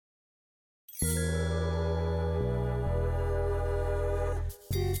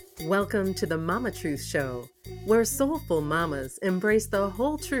Welcome to the Mama Truth Show, where soulful mamas embrace the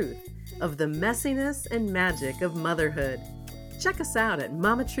whole truth of the messiness and magic of motherhood. Check us out at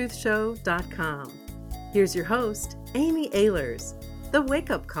mamatruthshow.com. Here's your host, Amy Ehlers, the Wake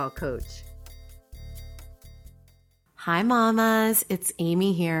Up Call Coach. Hi, mamas. It's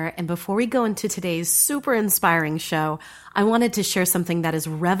Amy here. And before we go into today's super inspiring show, I wanted to share something that is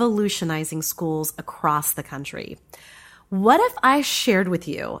revolutionizing schools across the country. What if I shared with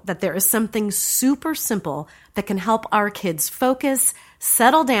you that there is something super simple that can help our kids focus,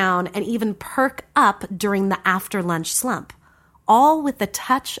 settle down, and even perk up during the after lunch slump, all with the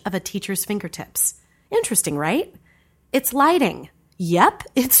touch of a teacher's fingertips? Interesting, right? It's lighting. Yep,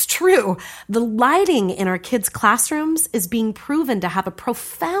 it's true. The lighting in our kids' classrooms is being proven to have a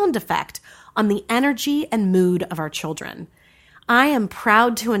profound effect on the energy and mood of our children. I am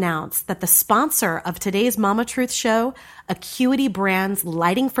proud to announce that the sponsor of today's Mama Truth Show, Acuity Brands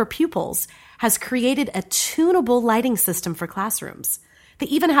Lighting for Pupils, has created a tunable lighting system for classrooms. They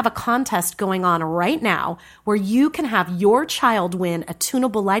even have a contest going on right now where you can have your child win a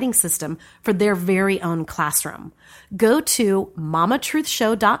tunable lighting system for their very own classroom. Go to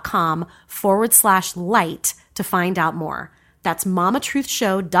mamatruthshow.com/light to find out more. That's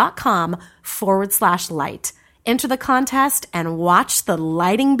mamatruthshow.com/light. Enter the contest and watch the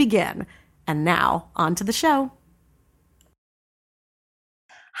lighting begin. And now, on to the show.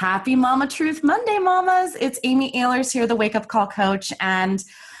 Happy Mama Truth Monday, mamas. It's Amy Ehlers here, the Wake Up Call Coach. And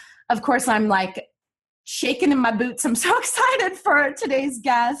of course, I'm like shaking in my boots. I'm so excited for today's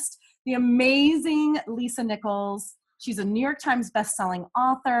guest, the amazing Lisa Nichols. She's a New York Times bestselling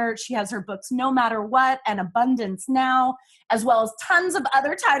author. She has her books No Matter What and Abundance Now, as well as tons of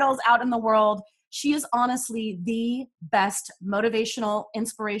other titles out in the world. She is honestly the best motivational,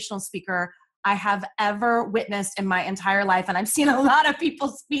 inspirational speaker I have ever witnessed in my entire life. And I've seen a lot of people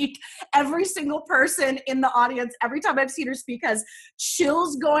speak. Every single person in the audience, every time I've seen her speak, has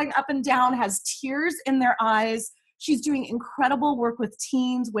chills going up and down, has tears in their eyes. She's doing incredible work with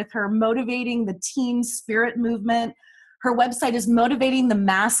teens, with her Motivating the Teen Spirit movement. Her website is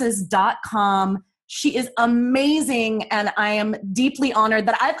motivatingthemasses.com. She is amazing, and I am deeply honored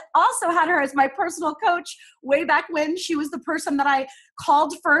that I've also had her as my personal coach way back when. She was the person that I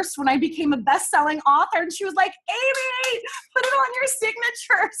called first when I became a best-selling author, and she was like, Amy, put it on your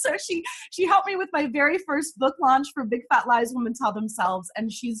signature. So she helped me with my very first book launch for Big Fat Lies Women Tell Themselves,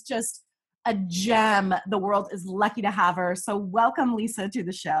 and she's just a gem. The world is lucky to have her. So welcome, Lisa, to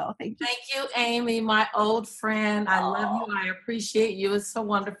the show. Thank you. Thank you, Amy, my old friend. I love you. I appreciate you. It's so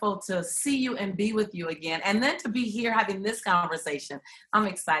wonderful to see you and be with you again. And then to be here having this conversation. I'm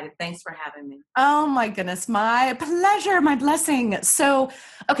excited. Thanks for having me. Oh my goodness. My pleasure. My blessing. So,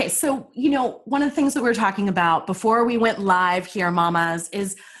 okay. So, one of the things that we were talking about before we went live here, mamas,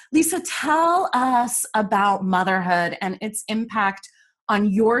 is Lisa, tell us about motherhood and its impact on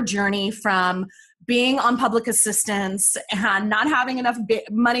your journey from being on public assistance and not having enough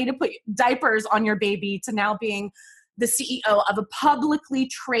money to put diapers on your baby to now being the CEO of a publicly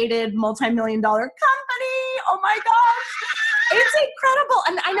traded multi-million-dollar company. Oh my gosh. It's incredible.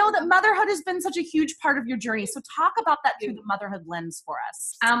 And I know that motherhood has been such a huge part of your journey. So talk about that through the motherhood lens for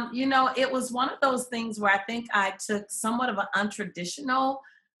us. It was one of those things where I think I took somewhat of an untraditional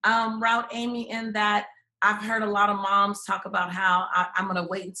route, Amy, in that I've heard a lot of moms talk about how I'm going to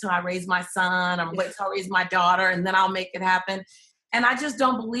wait until I raise my son, I'm going to wait until I raise my daughter, and then I'll make it happen. And I just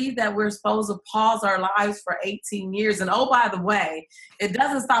don't believe that we're supposed to pause our lives for 18 years. And oh, by the way, it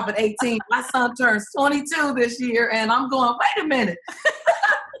doesn't stop at 18. My son turns 22 this year, and I'm going, wait a minute.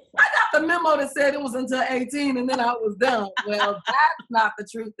 I got the memo that said it was until 18, and then I was done. Well, that's not the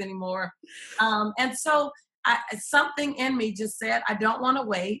truth anymore. And so something in me just said, I don't want to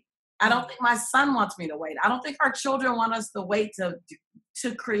wait. I don't think my son wants me to wait. I don't think our children want us to wait to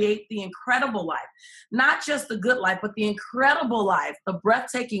create the incredible life. Not just the good life, but the incredible life, the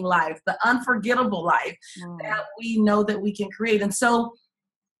breathtaking life, the unforgettable life that we know that we can create. And so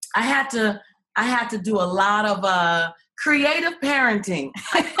I had to do a lot of creative parenting.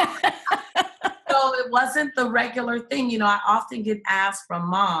 So it wasn't the regular thing. I often get asked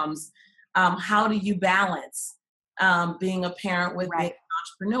from moms, how do you balance being a parent with being an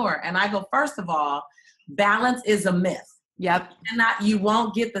entrepreneur? And I go, first of all, balance is a myth. Yep. And you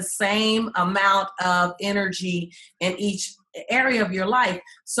won't get the same amount of energy in each area of your life.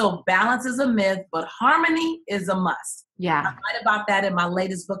 So balance is a myth, but harmony is a must. Yeah. I write about that in my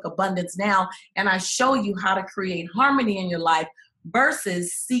latest book, Abundance Now, and I show you how to create harmony in your life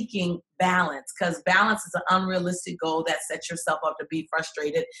versus seeking balance, because balance is an unrealistic goal that sets yourself up to be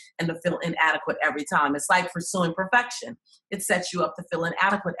frustrated and to feel inadequate every time. It's like pursuing perfection. It sets you up to feel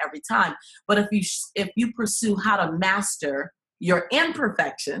inadequate every time. But if you pursue how to master your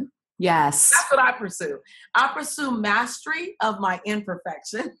imperfection, Yes. that's what I pursue. I pursue mastery of my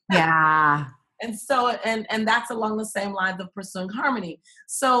imperfection. Yeah. And so, and that's along the same lines of pursuing harmony.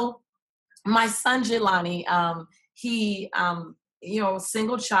 So my son, Jelani, he,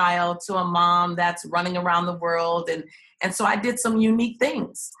 single child to a mom that's running around the world. And so I did some unique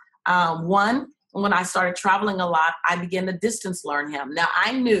things. One, when I started traveling a lot, I began to distance learn him. Now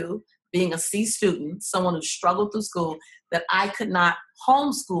I knew, being a C student, someone who struggled through school, that I could not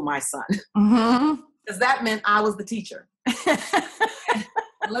homeschool my son, because that meant I was the teacher.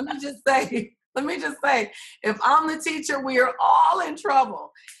 Let me just say, if I'm the teacher, we are all in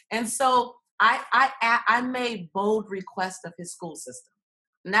trouble. And so I made bold requests of his school system.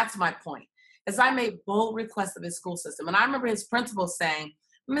 And that's my point, is I made bold requests of his school system. And I remember his principal saying,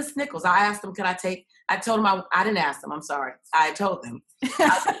 Miss Nichols, I asked him, I told him, I didn't ask him, I'm sorry. I told him.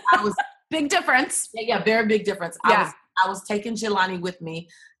 I was big difference. Yeah, very big difference. Yeah. I was taking Jelani with me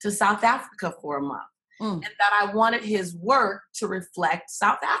to South Africa for a month. And that I wanted his work to reflect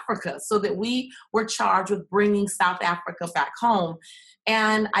South Africa, so that we were charged with bringing South Africa back home.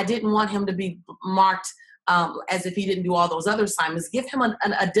 And I didn't want him to be marked as if he didn't do all those other assignments. Give him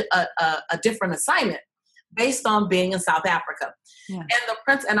a different assignment based on being in South Africa. Yeah.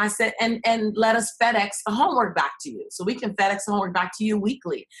 And I said, and let us FedEx the homework back to you. So we can FedEx the homework back to you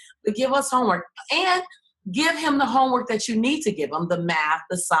weekly. But give us homework, and give him the homework that you need to give him, the math,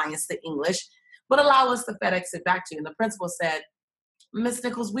 the science, the English, but allow us to FedEx it back to you. And the principal said, Miss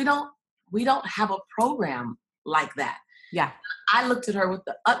Nichols, we don't have a program like that. Yeah. I looked at her with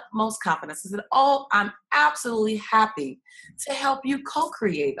the utmost confidence and said, oh, I'm absolutely happy to help you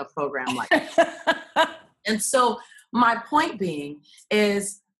co-create a program like that. And so my point being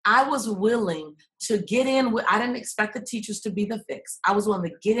is, I was willing to get in with, I didn't expect the teachers to be the fix. I was willing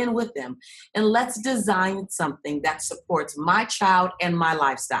to get in with them and let's design something that supports my child and my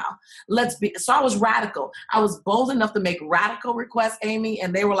lifestyle. So I was radical. I was bold enough to make radical requests, Amy,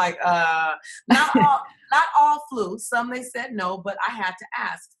 and they were like, not all flew. Some they said no, but I had to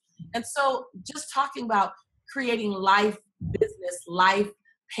ask. And so just talking about creating life, business, life,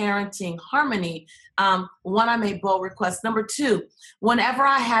 parenting harmony. One, I made bold requests. Number two, whenever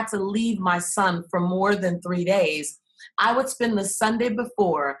I had to leave my son for more than 3 days, I would spend the Sunday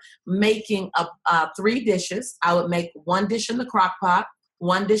before making 3 dishes. I would make 1 dish in the crock pot,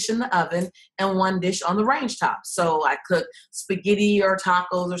 1 dish in the oven, and 1 dish on the range top. So I cook spaghetti or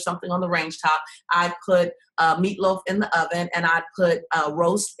tacos or something on the range top. I'd put meatloaf in the oven, and I'd put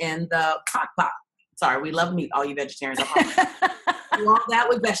roast in the crock pot. Sorry, we love meat, all you vegetarians. Do all that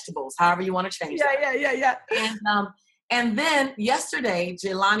with vegetables, however you want to change it. Yeah. And then yesterday,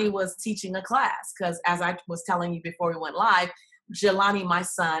 Jelani was teaching a class, because as I was telling you before we went live, Jelani, my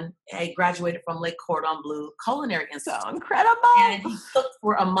son, graduated from Lake Cordon Bleu Culinary Institute. So incredible. And he cooked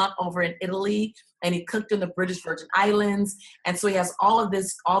for a month over in Italy, and he cooked in the British Virgin Islands. And so he has all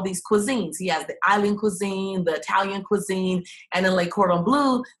these cuisines. He has the island cuisine, the Italian cuisine, and in Lake Cordon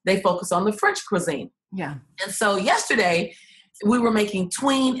Bleu, they focus on the French cuisine. Yeah. And so yesterday, we were making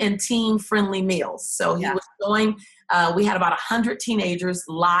tween and teen friendly meals. So he was showing, we had about 100 teenagers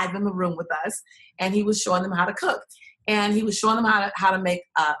live in the room with us, and he was showing them how to cook. And he was showing them how to make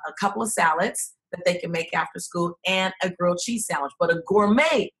a couple of salads that they can make after school, and a grilled cheese sandwich, but a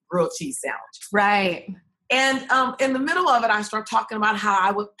gourmet grilled cheese sandwich. Right. And in the middle of it, I started talking about how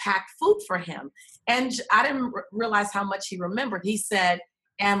I would pack food for him. And I didn't realize how much he remembered. He said,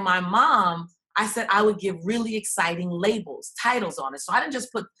 and my mom, I said I would give really exciting labels, titles on it. So I didn't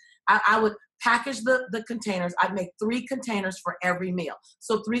just put, I would package the containers. I'd make 3 containers for every meal.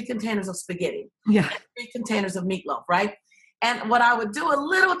 So 3 containers of spaghetti. Yeah. And 3 containers of meatloaf, right? And what I would do a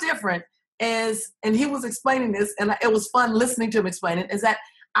little different is, and he was explaining this, and it was fun listening to him explain it, is that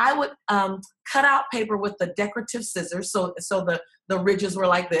I would cut out paper with the decorative scissors. So the ridges were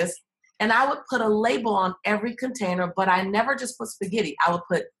like this. And I would put a label on every container, but I never just put spaghetti. I would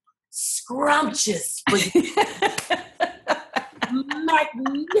put scrumptious spaghetti.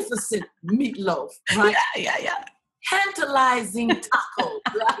 Magnificent meatloaf, right? Yeah. Tantalizing tacos,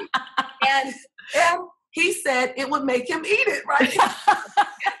 right? And he said it would make him eat it, right?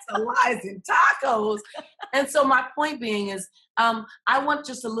 Tantalizing tacos. And so my point being is, I went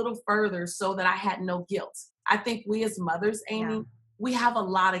just a little further so that I had no guilt. I think we as mothers, Amy, we have a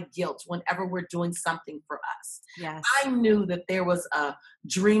lot of guilt whenever we're doing something for us. Yes. I knew that there was a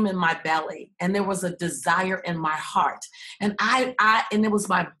dream in my belly and there was a desire in my heart. And and it was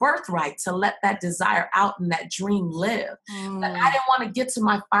my birthright to let that desire out and that dream live. But I didn't want to get to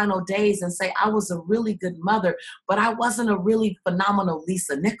my final days and say I was a really good mother, but I wasn't a really phenomenal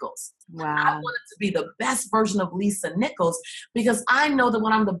Lisa Nichols. Wow. I wanted to be the best version of Lisa Nichols, because I know that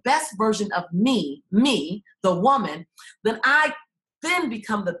when I'm the best version of me, the woman, then I then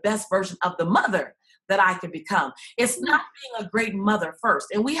become the best version of the mother that I can become. It's not being a great mother first.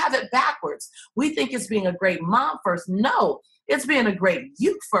 And we have it backwards. We think it's being a great mom first. No, it's being a great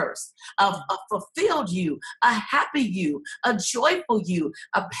you first, a fulfilled you, a happy you, a joyful you,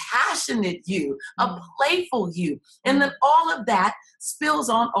 a passionate you, a playful you. And then all of that spills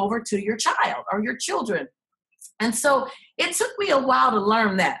on over to your child or your children. And so it took me a while to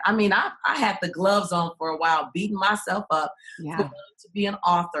learn that. I mean, I had the gloves on for a while, beating myself up for wanting to be an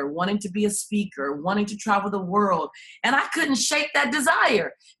author, wanting to be a speaker, wanting to travel the world. And I couldn't shake that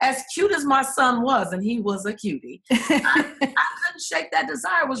desire. As cute as my son was, and he was a cutie, I couldn't shake that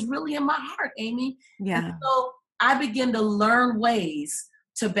desire. It was really in my heart, Amy. Yeah. And so I began to learn ways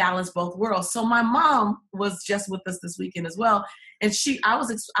to balance both worlds. So my mom was just with us this weekend as well. And I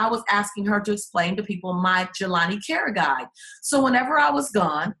was asking her to explain to people my Jelani Care Guide. So whenever I was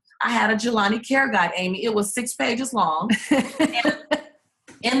gone, I had a Jelani Care Guide, Amy. It was 6 pages long. And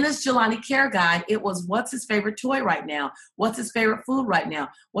in this Jelani Care Guide, it was what's his favorite toy right now? What's his favorite food right now?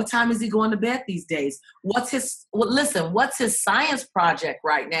 What time is he going to bed these days? What's his science project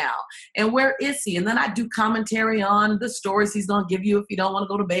right now? And where is he? And then I do commentary on the stories he's going to give you if you don't want to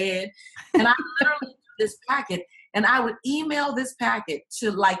go to bed. And I literally do this packet. And I would email this packet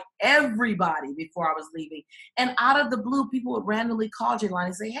to like everybody before I was leaving. And out of the blue, people would randomly call Jelani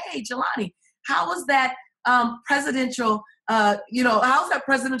and say, hey, Jelani, how was that presidential, how's that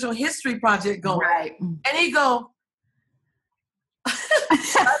presidential history project going? Right. And he'd go,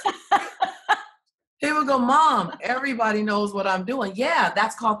 he would go, Mom, everybody knows what I'm doing. Yeah,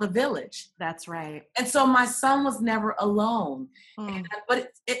 that's called the village. That's right. And so my son was never alone.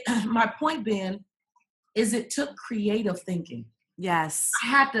 But my point being, is it took creative thinking. Yes.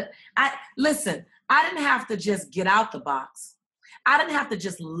 I didn't have to just get out the box. I didn't have to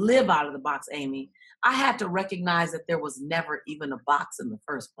just live out of the box, Amy. I had to recognize that there was never even a box in the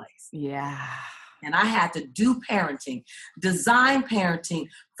first place. Yeah. And I had to do parenting, design parenting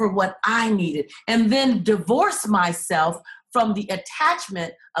for what I needed, and then divorce myself from the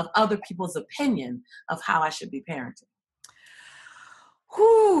attachment of other people's opinion of how I should be parenting.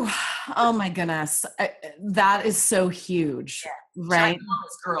 Whew. Oh my goodness. That is so huge, right?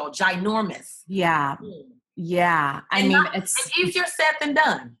 Ginormous, girl. Ginormous. Yeah. Yeah. It's easier said than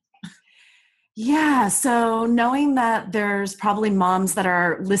done. Yeah. So knowing that there's probably moms that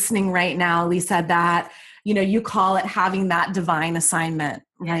are listening right now, Lisa, that, you call it having that divine assignment,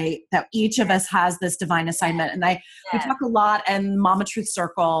 right? That each of us has this divine assignment. And we talk a lot in Mama Truth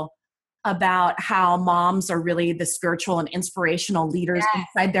Circle about how moms are really the spiritual and inspirational leaders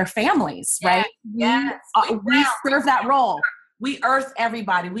inside their families, right? Yes. We serve that role. We earth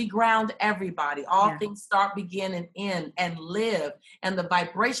everybody. We ground everybody. All things start, begin, and end, and live. And the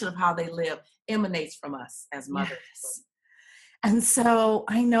vibration of how they live emanates from us as mothers. Yes. And so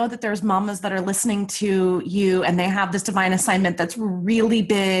I know that there's mamas that are listening to you and they have this divine assignment that's really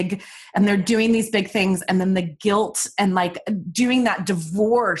big and they're doing these big things. And then the guilt and like doing that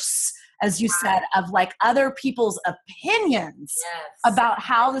divorce, as you said, of like other people's opinions about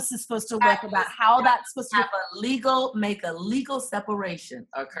how this is supposed to look, about how that's supposed to make a legal separation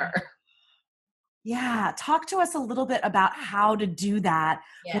occur. Yeah. Talk to us a little bit about how to do that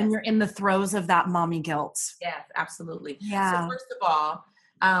when you're in the throes of that mommy guilt. Yes, absolutely. Yeah. So first of all,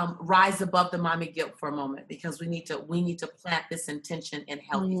 rise above the mommy guilt for a moment, because we need to plant this intention in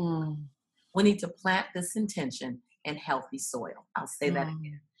healthy soil. We need to plant this intention in healthy soil. I'll say that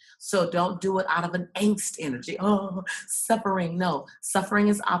again. So don't do it out of an angst energy. Oh, suffering. No, suffering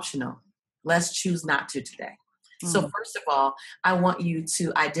is optional. Let's choose not to today. So first of all, I want you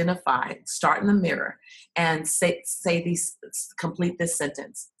to identify, start in the mirror and complete this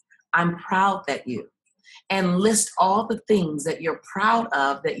sentence. I'm proud that you, and list all the things that you're proud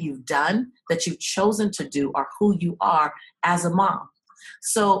of that you've done, that you've chosen to do, or who you are as a mom.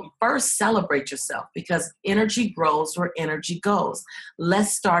 So first, celebrate yourself, because energy grows where energy goes.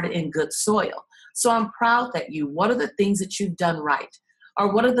 Let's start it in good soil. So I'm proud that you, what are the things that you've done right?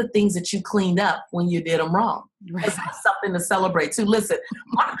 Or what are the things that you cleaned up when you did them wrong? Right. That's something to celebrate too. Listen,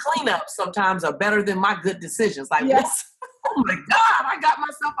 my cleanups sometimes are better than my good decisions. Like, oh my God, I got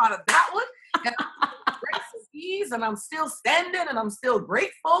myself out of that one. And grace and ease, and I'm still standing, and I'm still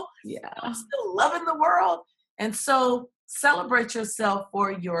grateful. Yeah. I'm still loving the world. And so celebrate yourself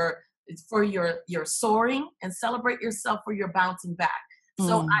for your soaring, and celebrate yourself for your bouncing back.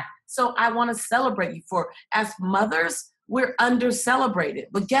 So I want to celebrate you for, as mothers, we're under celebrated.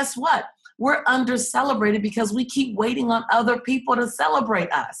 But guess what? We're under celebrated because we keep waiting on other people to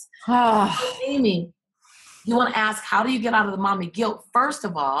celebrate us. So Amy, you want to ask, how do you get out of the mommy guilt? First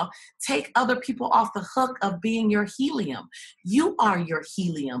of all, take other people off the hook of being your helium. You are your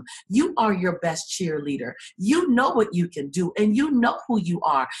helium. You are your best cheerleader. You know what you can do, and you know who you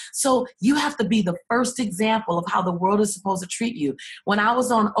are. So you have to be the first example of how the world is supposed to treat you. When I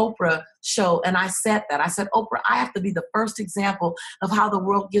was on Oprah show and I said, Oprah, I have to be the first example of how the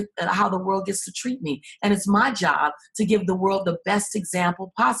world gets to treat me. And it's my job to give the world the best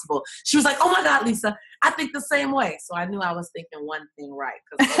example possible. She was like, oh my God, Lisa, I think the same way. So I knew I was thinking one thing right,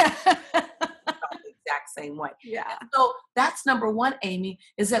 because I the exact same way. Yeah. And so that's number one, Amy,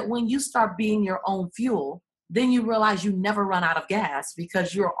 is that when you start being your own fuel, then you realize you never run out of gas,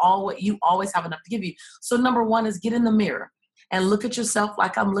 because you always have enough to give you. So number one is get in the mirror and look at yourself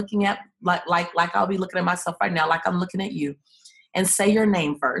like I'm looking at, like I'll be looking at myself right now, like I'm looking at you, and say your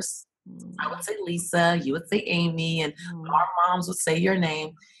name first. I would say Lisa, you would say Amy, and our moms would say your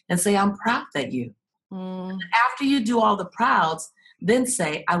name and say, I'm proud of you. After you do all the prouds, then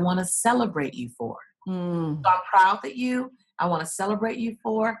say, I want to celebrate you for. So I'm proud that you, I want to celebrate you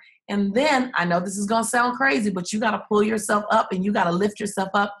for. And then, I know this is going to sound crazy, but you got to pull yourself up and you got to lift yourself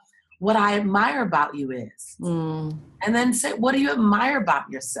up. What I admire about you is. And then say, what do you admire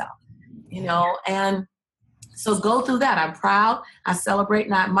about yourself? And so go through that. I'm proud, I celebrate,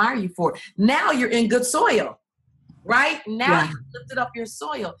 and I admire you for. Now you're in good soil. Right? Now you lifted up your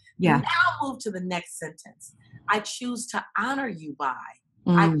soil. Yeah. Now move to the next sentence. I choose to honor you by.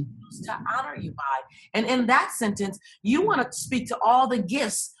 I choose to honor you by. And in that sentence, you want to speak to all the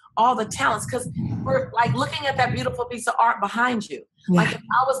gifts, all the talents, because we're like looking at that beautiful piece of art behind you. Yeah. Like if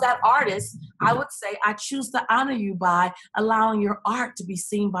I was that artist, I would say, I choose to honor you by allowing your art to be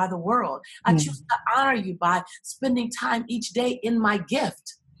seen by the world. I choose to honor you by spending time each day in my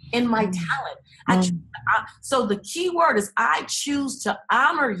gift, in my talent. So the key word is I choose to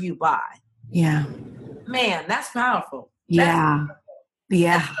honor you by. Yeah. Man, that's powerful. Yeah.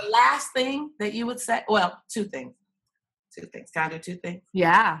 Yeah. And the last thing that you would say, well, two things. Can I do two things?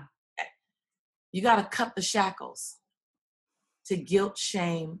 Yeah. Okay. You got to cut the shackles to guilt,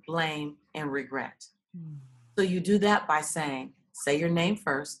 shame, blame, and regret. So you do that by saying, say your name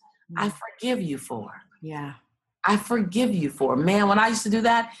first. I forgive you for. Yeah. I forgive you for. Man, when I used to do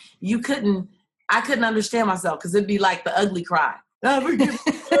that, I couldn't understand myself, because it'd be like the ugly cry. I forgive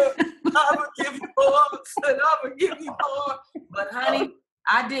you for. I forgive you for. I forgive you for. But honey,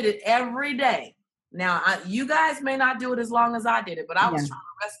 I did it every day. Now, you guys may not do it as long as I did it, but I was trying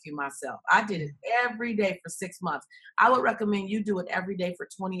to rescue myself. I did it every day for 6 months. I would recommend you do it every day for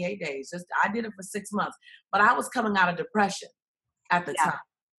 28 days. I did it for 6 months, but I was coming out of depression at the time.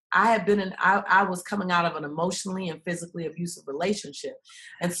 I was coming out of an emotionally and physically abusive relationship.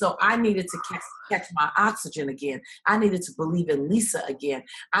 And so I needed to catch my oxygen again. I needed to believe in Lisa again.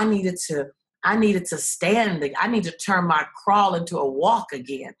 I needed to stand. I need to turn my crawl into a walk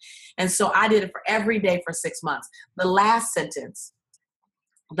again. And so I did it for every day for 6 months. The last sentence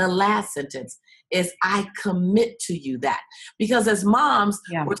is I commit to you that. Because as moms,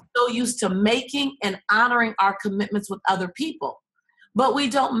 we're so used to making and honoring our commitments with other people. But we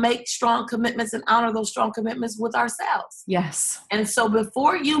don't make strong commitments and honor those strong commitments with ourselves. Yes. And so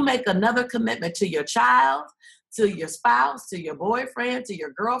before you make another commitment to your child, to your spouse, to your boyfriend, to your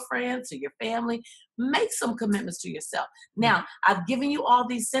girlfriend, to your family, make some commitments to yourself. Now, I've given you all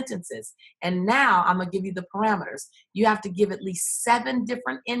these sentences, and now I'm going to give you the parameters. You have to give at least 7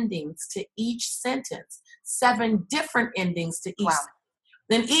 different endings to each sentence, 7 different endings to each. Wow.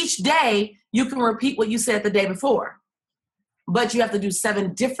 Then each day, you can repeat what you said the day before. But you have to do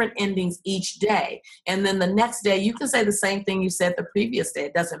 7 different endings each day. And then the next day, you can say the same thing you said the previous day.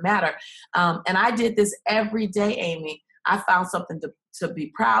 It doesn't matter. And I did this every day, Amy. I found something to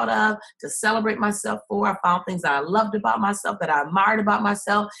be proud of, to celebrate myself for. I found things that I loved about myself, that I admired about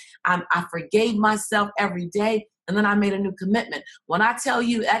myself. I forgave myself every day. And then I made a new commitment. When I tell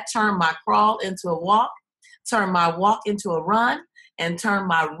you that turned my crawl into a walk, turned my walk into a run, and turned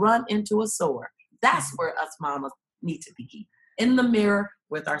my run into a soar. That's where us mamas need to be. In the mirror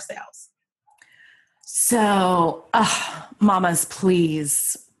with ourselves. So, mamas,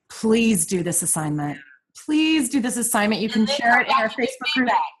 please do this assignment. Please do this assignment. You can share it in our Facebook group.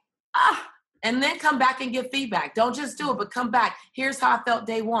 And then come back and give feedback. Don't just do it, but come back. Here's how I felt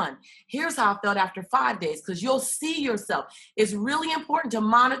day 1. Here's how I felt after 5 days, because you'll see yourself. It's really important to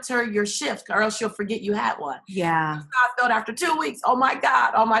monitor your shifts, or else you'll forget you had one. Yeah. Here's how I felt after 2 weeks. Oh my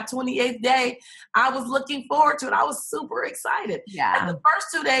God, on my 28th day, I was looking forward to it. I was super excited. Yeah. And the first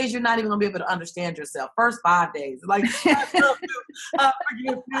 2 days, you're not even gonna be able to understand yourself. First 5 days, like, I love you, I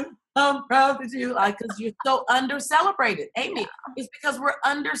forgive you, I'm proud of you, because you're so under-celebrated. Amy, it's because we're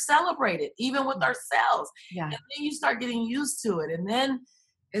under-celebrated, even with ourselves. Yeah. And then you start getting used to it, and then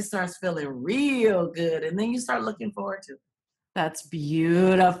it starts feeling real good, and then you start looking forward to it. That's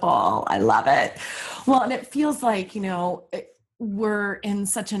beautiful. I love it. Well, and it feels like, we're in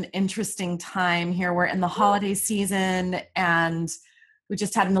such an interesting time here. We're in the holiday season, and we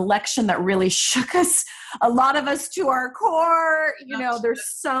just had an election that really shook us, a lot of us, to our core. There's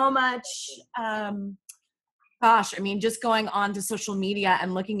so much, just going on to social media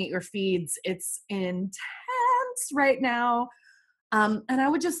and looking at your feeds, it's intense right now. And I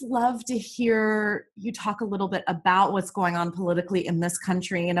would just love to hear you talk a little bit about what's going on politically in this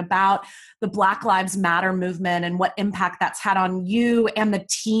country, and about the Black Lives Matter movement and what impact that's had on you and the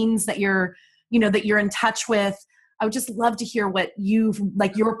teens that you're in touch with. I would just love to hear what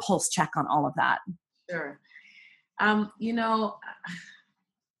your pulse check on all of that. Sure. I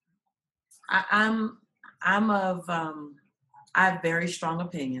have very strong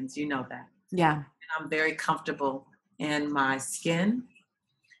opinions. You know that. Yeah. And I'm very comfortable in my skin.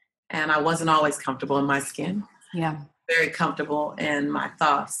 And I wasn't always comfortable in my skin. Yeah. Very comfortable in my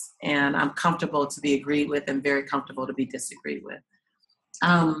thoughts. And I'm comfortable to be agreed with and very comfortable to be disagreed with.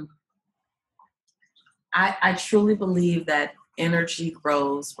 I truly believe that energy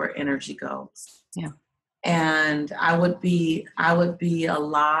grows where energy goes. Yeah. And I would be a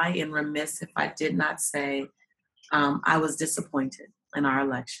lie and remiss if I did not say I was disappointed in our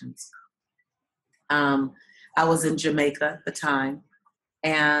elections. I was in Jamaica at the time,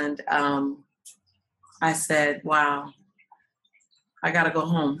 and I said, wow, I got to go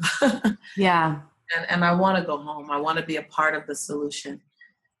home. Yeah. And I want to go home. I want to be a part of the solution.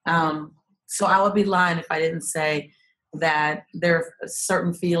 So I would be lying if I didn't say that there are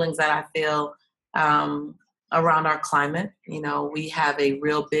certain feelings that I feel around our climate. We have a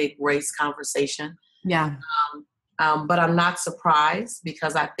real big race conversation. Yeah. But I'm not surprised,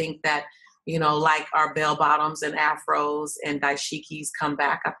 because I think that, like our bell bottoms and afros and dashikis come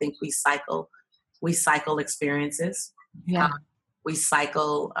back, I think we cycle experiences. Yeah. We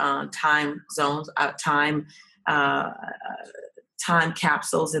cycle time zones, time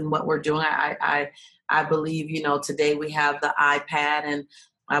capsules in what we're doing. I believe, today we have the iPad, and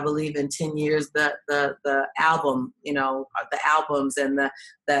I believe in 10 years the album, the albums and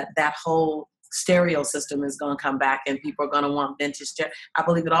that whole stereo system is going to come back, and people are going to want vintage. I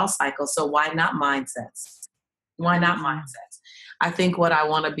believe it all cycles. So why not mindsets? Why not mindsets? I think what I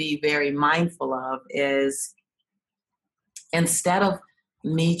want to be very mindful of is, instead of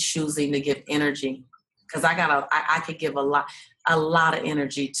me choosing to give energy, because I could give a lot of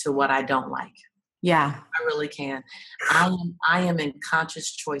energy to what I don't like. Yeah. I really can. I am in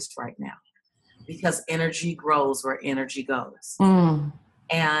conscious choice right now, because energy grows where energy goes.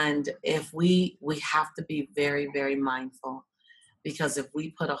 And if we have to be very, very mindful, because if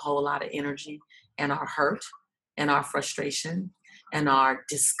we put a whole lot of energy in our hurt and our frustration and our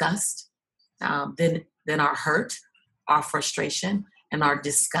disgust, then our hurt, our frustration, and our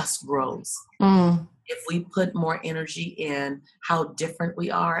disgust grows. If we put more energy in how different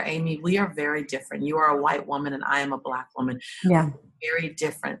we are, Amy, we are very different. You are a white woman and I am a Black woman. Yeah. We're very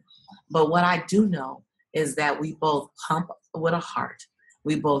different. But what I do know is that we both pump with a heart.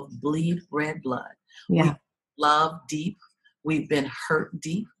 We both bleed red blood. Yeah. We love deep. We've been hurt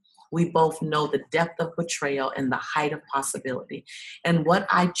deep. We both know the depth of betrayal and the height of possibility. And what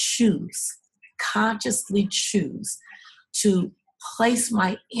I consciously choose to place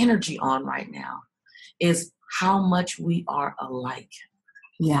my energy on right now is how much we are alike.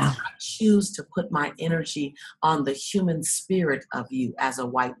 Yeah. I choose to put my energy on the human spirit of you as a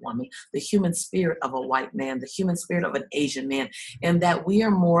white woman, the human spirit of a white man, the human spirit of an Asian man, and that we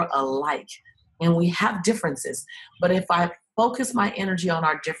are more alike and we have differences. But if I focus my energy on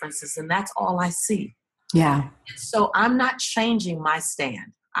our differences, then that's all I see. Yeah. So I'm not changing my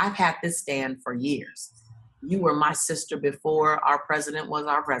stand. I've had this stand for years. You were my sister before our president was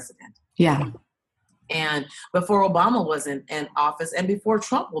our president. Yeah. And before Obama was in office, and before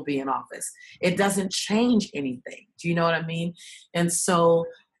Trump will be in office. It doesn't change anything. Do you know what I mean? And so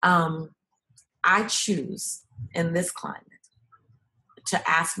I choose in this climate to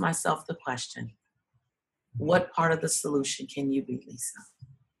ask myself the question, what part of the solution can you be, Lisa?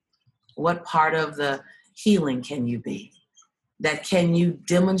 What part of the healing can you be? That can you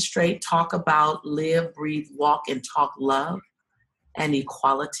demonstrate, talk about, live, breathe, walk, and talk love and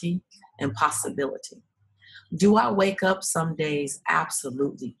equality and possibility? Do I wake up some days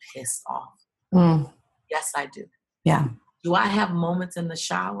absolutely pissed off? Yes, I do. Yeah. Do I have moments in the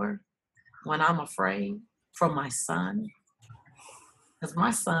shower when I'm afraid for my son? Because my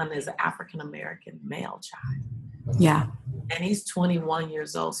son is an African-American male child. Yeah. And he's 21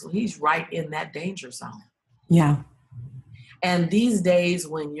 years old, so he's right in that danger zone. Yeah. And these days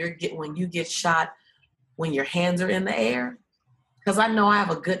when you get shot, when your hands are in the air, because I know I have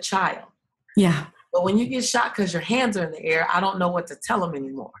a good child. Yeah. But when you get shot because your hands are in the air, I don't know what to tell him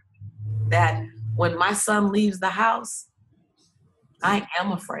anymore. That when my son leaves the house, I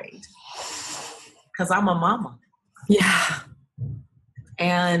am afraid because I'm a mama. Yeah.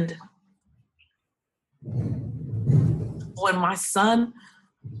 And when my son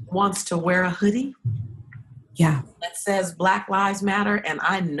wants to wear a hoodie that says Black Lives Matter, and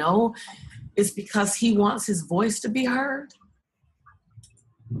I know it's because he wants his voice to be heard.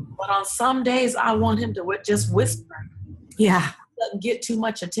 But on some days, I want him to just whisper. Yeah. Doesn't get too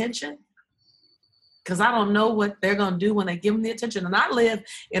much attention because I don't know what they're going to do when they give him the attention. And I live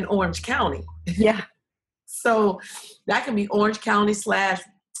in Orange County. Yeah. So that can be Orange County slash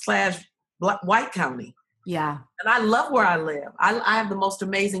White County. Yeah. And I love where I live. I have the most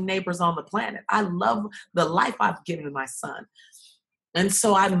amazing neighbors on the planet. I love the life I've given my son. And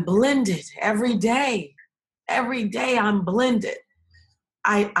so I'm blended every day. Every day I'm blended.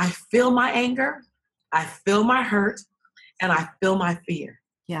 I feel my anger, I feel my hurt, and I feel my fear.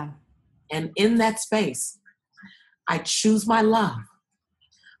 Yeah. And in that space, I choose my love.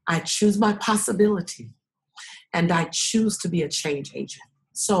 I choose my possibility. And I choose to be a change agent.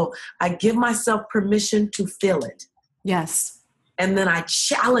 So I give myself permission to feel it. Yes. And then I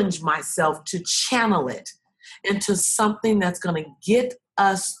challenge myself to channel it into something that's going to get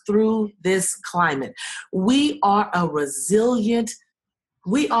us through this climate. We are a resilient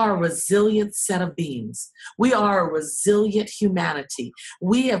set of beings. We are a resilient humanity.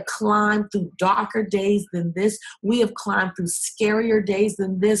 We have climbed through darker days than this. We have climbed through scarier days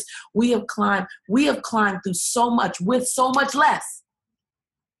than this. We have climbed through so much with so much less.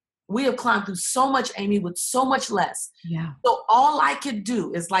 We have climbed through so much, Amy, with so much less. Yeah. So all I could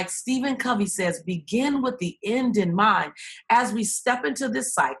do is, like Stephen Covey says, begin with the end in mind as we step into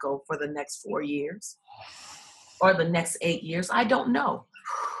this cycle for the next 4 years or the next 8 years. I don't know.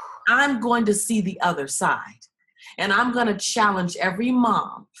 I'm going to see the other side. And I'm going to challenge every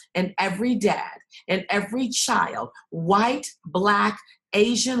mom and every dad and every child, white, Black,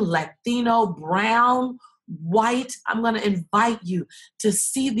 Asian, Latino, brown, white. I'm going to invite you to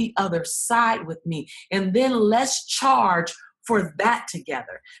see the other side with me. And then let's charge for that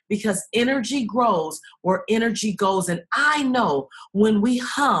together, because energy grows where energy goes. And I know when we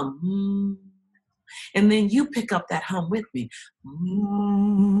hum, and then you pick up that hum with me.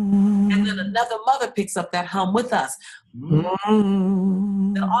 And then another mother picks up that hum with us. Then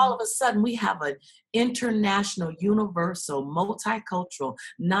all of a sudden we have an international, universal, multicultural,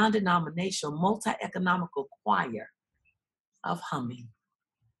 non-denominational, multi-economical choir of humming.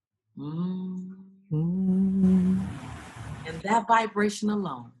 And that vibration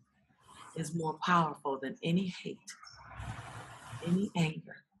alone is more powerful than any hate, any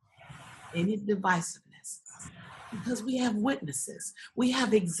anger, any divisiveness, because we have witnesses, we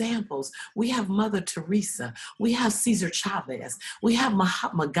have examples, we have Mother Teresa, we have Cesar Chavez, we have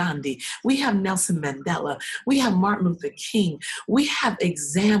Mahatma Gandhi, we have Nelson Mandela, we have Martin Luther King. We have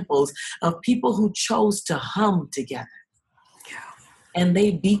examples of people who chose to hum together, and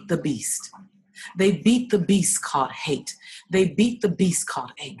they beat the beast. They beat the beast called hate. They beat the beast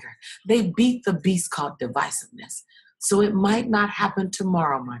called anger. They beat the beast called divisiveness. So it might not happen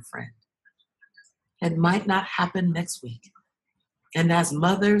tomorrow, my friend. It might not happen next week. And as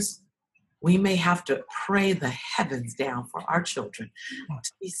mothers, we may have to pray the heavens down for our children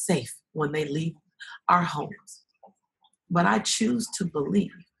to be safe when they leave our homes. But I choose to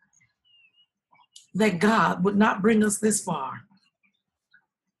believe that God would not bring us this far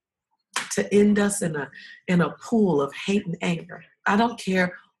to end us in a pool of hate and anger. I don't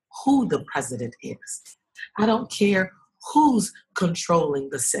care who the president is. I don't care who's controlling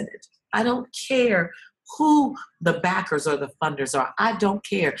the Senate. I don't care who the backers or the funders are. I don't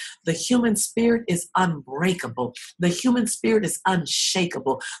care. The human spirit is unbreakable. The human spirit is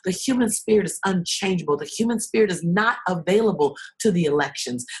unshakable. The human spirit is unchangeable. The human spirit is not available to the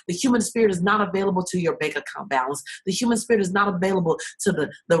elections. The human spirit is not available to your bank account balance. The human spirit is not available to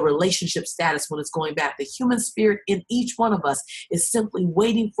the relationship status when it's going back. The human spirit in each one of us is simply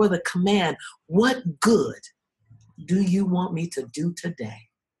waiting for the command, what good do you want me to do today?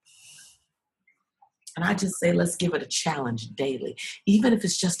 And I just say, let's give it a challenge daily. Even if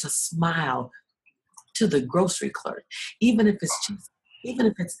it's just a smile to the grocery clerk, even if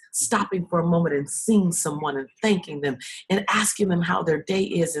it's stopping for a moment and seeing someone and thanking them and asking them how their day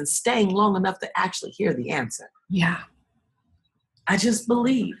is and staying long enough to actually hear the answer. Yeah. I just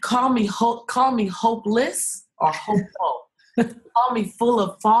believe. Call me hopeless or hopeful. Call me full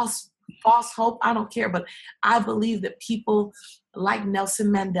of false hope. I don't care. But I believe that people like Nelson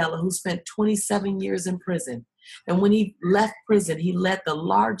Mandela, who spent 27 years in prison, and when he left prison, he led the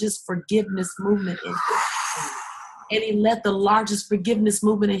largest forgiveness movement in history. And he led the largest forgiveness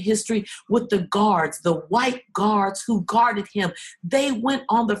movement in history with the guards, the white guards who guarded him. They went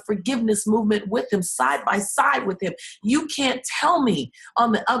on the forgiveness movement with him, side by side with him. You can't tell me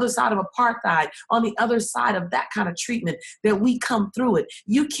on the other side of apartheid, on the other side of that kind of treatment, that we come through it.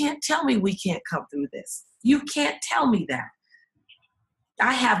 You can't tell me we can't come through this. You can't tell me that.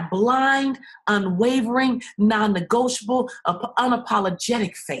 I have blind, unwavering, non-negotiable,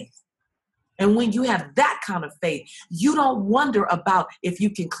 unapologetic faith. And when you have that kind of faith, you don't wonder about if you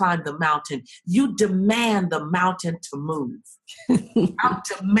can climb the mountain. You demand the mountain to move. I'm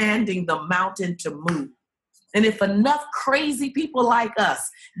demanding the mountain to move. And if enough crazy people like us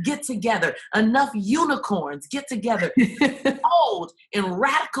get together, enough unicorns get together, bold and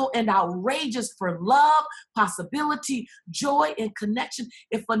radical and outrageous for love, possibility, joy, and connection,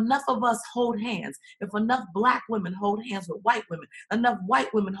 if enough of us hold hands, if enough Black women hold hands with white women, enough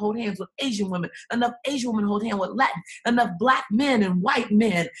white women hold hands with Asian women, enough Asian women hold hands with Latin, enough Black men and white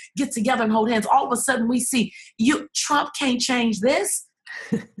men get together and hold hands, all of a sudden we see, Trump can't change this.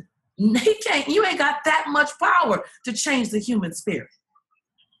 He can't. You ain't got that much power to change the human spirit.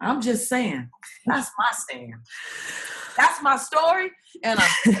 I'm just saying. That's my stand. That's my story, and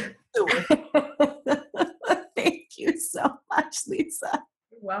I'm doing it. Thank you so much, Lisa.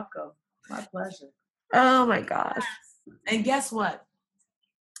 You're welcome. My pleasure. Oh my gosh. And guess what?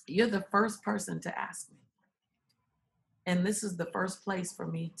 You're the first person to ask me. And this is the first place for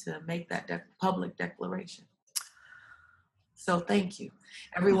me to make that public declaration. So thank you.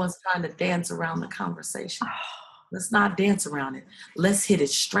 Everyone's trying to dance around the conversation. Let's not dance around it. Let's hit it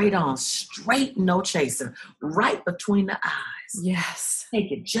straight on, straight, no chaser, right between the eyes. Yes.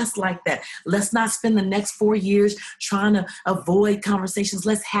 Take it just like that. Let's not spend the next 4 years trying to avoid conversations.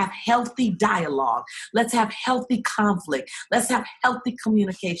 Let's have healthy dialogue. Let's have healthy conflict. Let's have healthy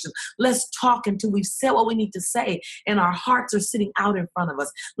communication. Let's talk until we've said what we need to say and our hearts are sitting out in front of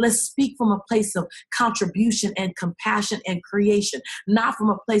us. Let's speak from a place of contribution and compassion and creation, not from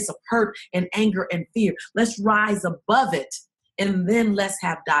a place of hurt and anger and fear. Let's rise above it. And then let's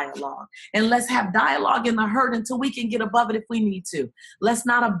have dialogue. And let's have dialogue in the hurt until we can get above it if we need to. Let's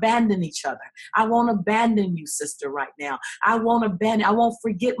not abandon each other. I won't abandon you, sister, right now. I won't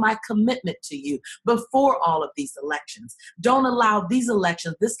forget my commitment to you before all of these elections. Don't allow these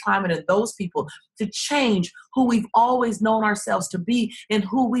elections, this climate, and those people to change who we've always known ourselves to be and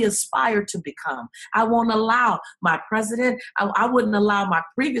who we aspire to become. I won't allow my president, I wouldn't allow my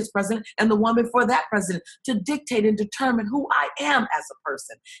previous president and the one before that president to dictate and determine who I am as a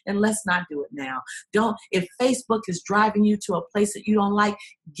person. And let's not do it now. If Facebook is driving you to a place that you don't like,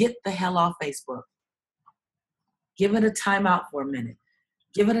 get the hell off Facebook. Give it a timeout for a minute.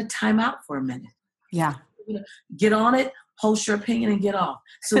 Give it a timeout for a minute. Yeah. Get on it, post your opinion, and get off.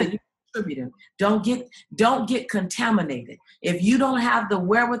 So that you contribute. Don't get contaminated. If you don't have the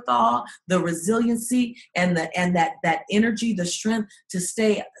wherewithal, the resiliency, and that energy, the strength to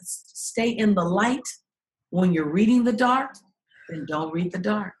stay in the light when you're reading the dark, then don't read the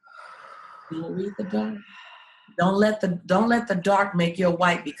dark. Don't read the dark. Don't let the dark make your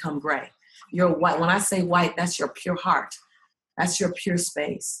white become gray. Your white. When I say white, that's your pure heart. That's your pure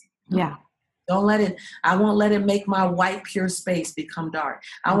space. Yeah. Don't let it. I won't let it make my white pure space become dark.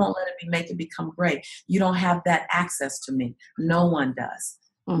 I won't let it make it become gray. You don't have that access to me. No one does.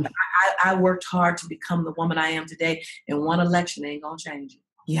 I worked hard to become the woman I am today, and one election ain't gonna change it.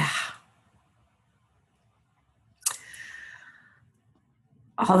 Yeah.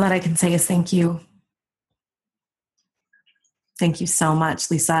 All that I can say is thank you. Thank you so much,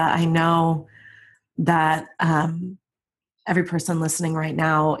 Lisa. I know that every person listening right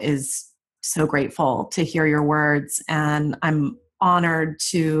now is so grateful to hear your words, and I'm honored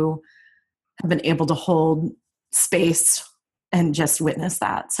to have been able to hold space and just witness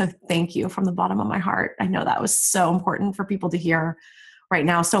that. So thank you from the bottom of my heart. I know that was so important for people to hear right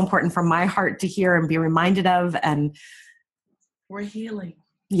now, so important for my heart to hear and be reminded of. And we're healing.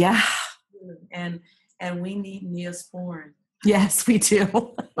 Yeah. And we need Neosporin. Yes, we do.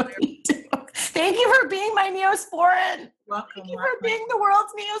 We do. Thank you for being my Neosporin. Welcome. Thank you for being the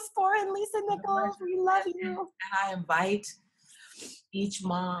world's Neosporin, Lisa Nichols. We love you. And I invite each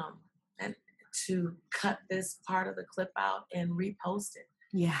mom to cut this part of the clip out and repost it.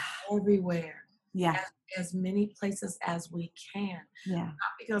 Yeah. Everywhere. Yeah. As many places as we can. Yeah.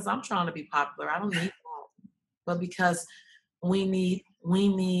 Not because I'm trying to be popular. I don't need that. But because we need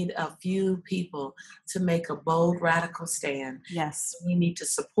a few people to make a bold, radical stand. Yes. We need to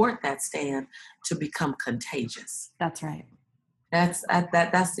support that stand to become contagious. That's right. That's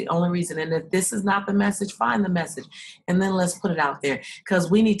the only reason. And if this is not the message, find the message. And then let's put it out there. Because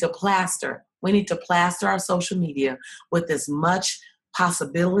we need to plaster our social media with as much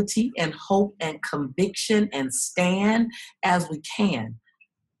possibility and hope and conviction and stand as we can.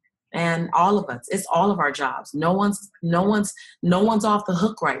 And all of us, it's all of our jobs. No one's off the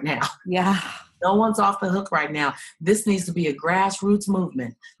hook right now. Yeah. No one's off the hook right now. This needs to be a grassroots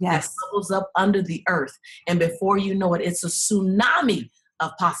movement. Yes. That bubbles up under the earth. And before you know it, it's a tsunami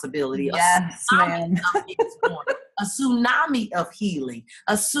of possibility. Yes, man. A tsunami of healing,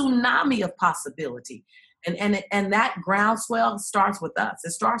 a tsunami of possibility. And that groundswell starts with us.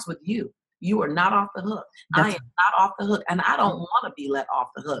 It starts with you. You are not off the hook. I am not off the hook, and I don't want to be let off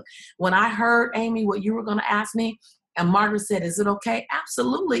the hook. When I heard, Amy, what you were going to ask me, and Margaret said, is it okay?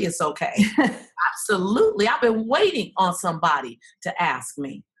 Absolutely, it's okay. Absolutely. I've been waiting on somebody to ask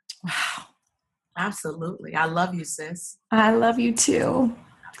me. Wow. Absolutely. I love you, sis. I love you too.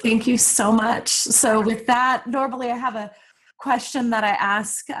 Thank you so much. So with that, normally I have a question that I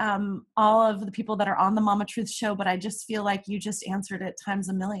ask all of the people that are on the Mama Truth Show, but I just feel like you just answered it times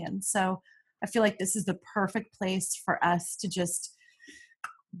a million. So I feel like this is the perfect place for us to just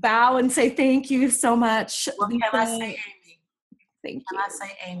bow and say thank you so much. Well, can I say, Amy? Thank you. Can I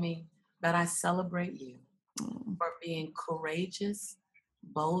say, Amy, that I celebrate you for being courageous,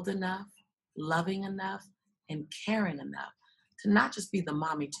 bold enough, loving enough, and caring enough to not just be the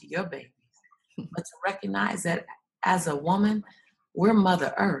mommy to your babies, but to recognize that as a woman, we're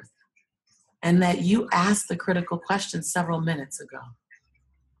Mother Earth, and that you asked the critical question several minutes ago.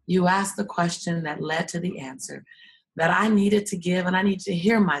 You asked the question that led to the answer that I needed to give, and I need to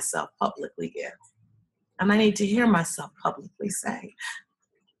hear myself publicly give. And I need to hear myself publicly say.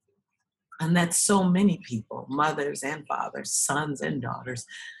 And that so many people, mothers and fathers, sons and daughters,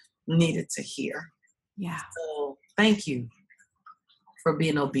 needed to hear. Yeah. So thank you for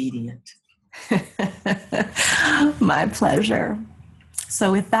being obedient. My pleasure.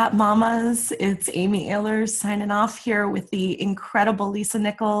 So with that, mamas, it's Amy Ehlers signing off here with the incredible Lisa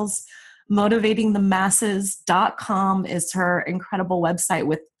Nichols. Motivatingthemasses.com is her incredible website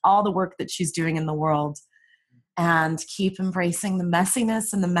with all the work that she's doing in the world. And keep embracing the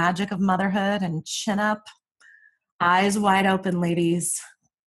messiness and the magic of motherhood, and chin up, eyes wide open, ladies.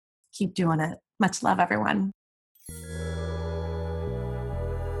 Keep doing it. Much love, everyone.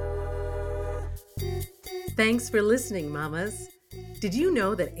 Thanks for listening, mamas. Did you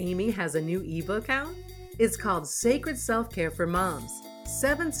know that Amy has a new ebook out? It's called Sacred Self-Care for Moms,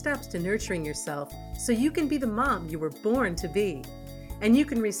 7 Steps to Nurturing Yourself so you can be the mom you were born to be. And you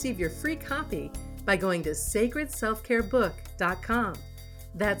can receive your free copy by going to sacredselfcarebook.com.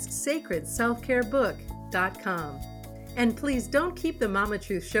 That's sacredselfcarebook.com. And please don't keep the Mama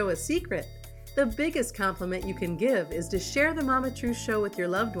Truth Show a secret. The biggest compliment you can give is to share the Mama Truth Show with your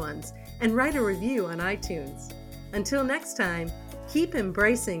loved ones and write a review on iTunes. Until next time, keep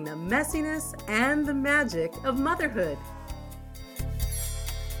embracing the messiness and the magic of motherhood.